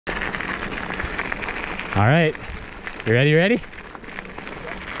All right, you ready? Ready?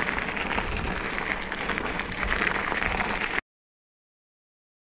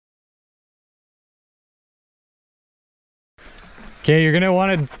 Okay, you're gonna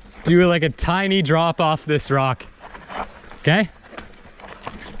want to do like a tiny drop off this rock. Okay?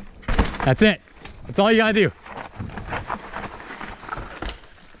 That's it. That's all you gotta do.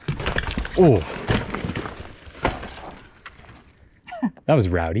 Oh. That was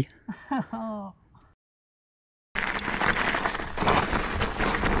rowdy.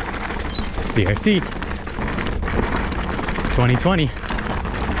 CRC 2020.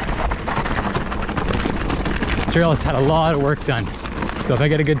 This trail has had a lot of work done. So if I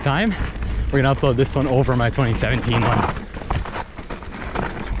get a good time, we're gonna upload this one over my 2017 one.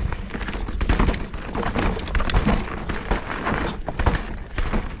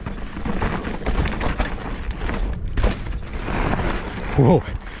 Whoa,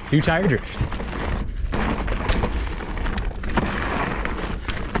 2-tire drift.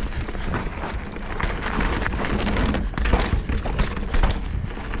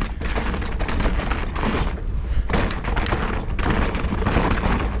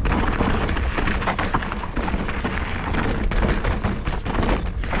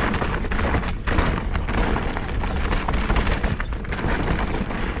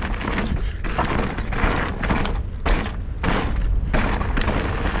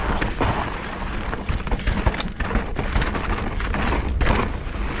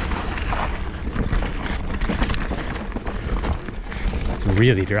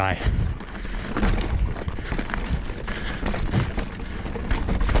 Really dry.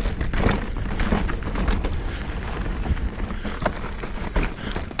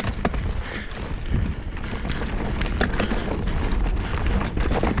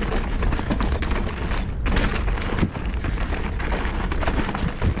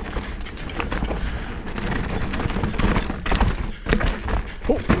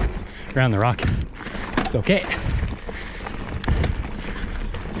 Oh, around the rock. It's okay.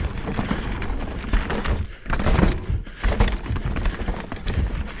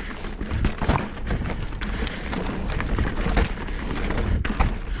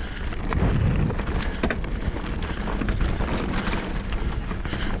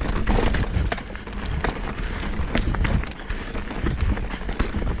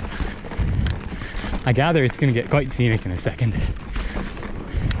 I gather it's going to get quite scenic in a second.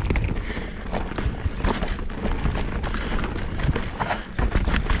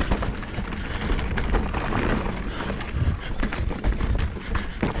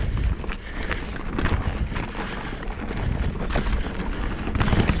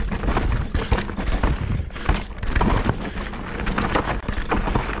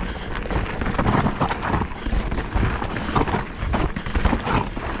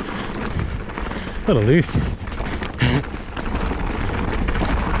 A little loose.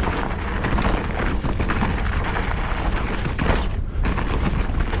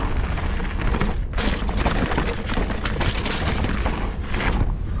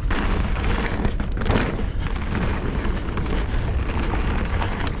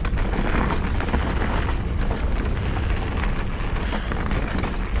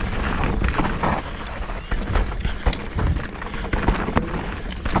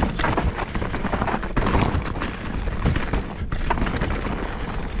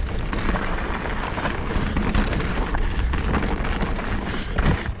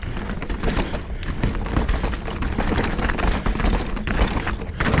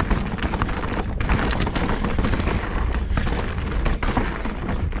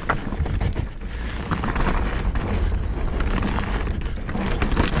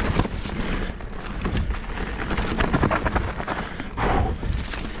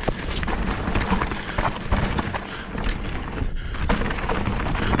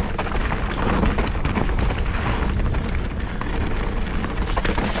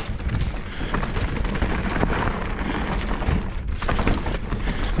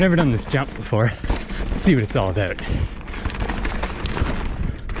 Never done this jump before. Let's see what it's all about.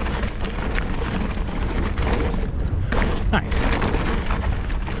 Nice.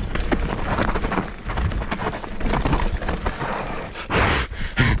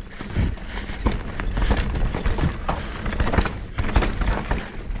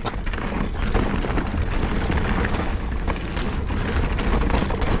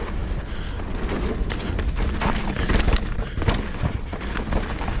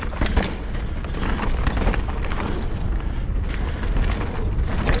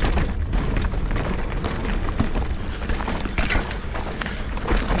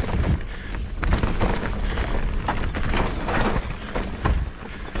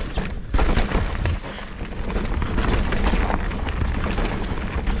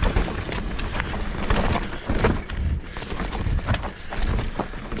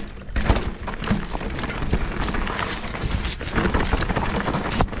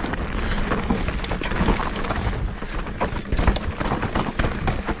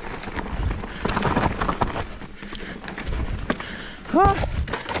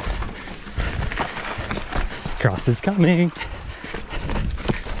 boss is coming.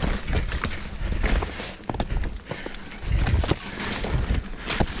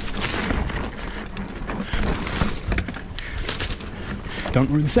 Don't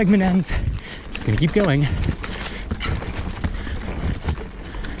know where the segment ends. Just gonna keep going.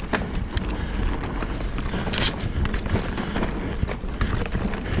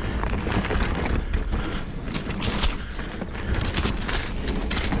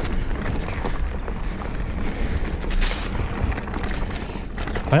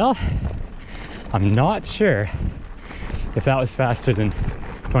 Well, I'm not sure if that was faster than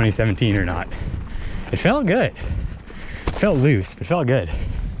 2017 or not. It felt good. It felt loose, but it felt good.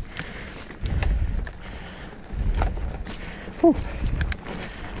 Whew.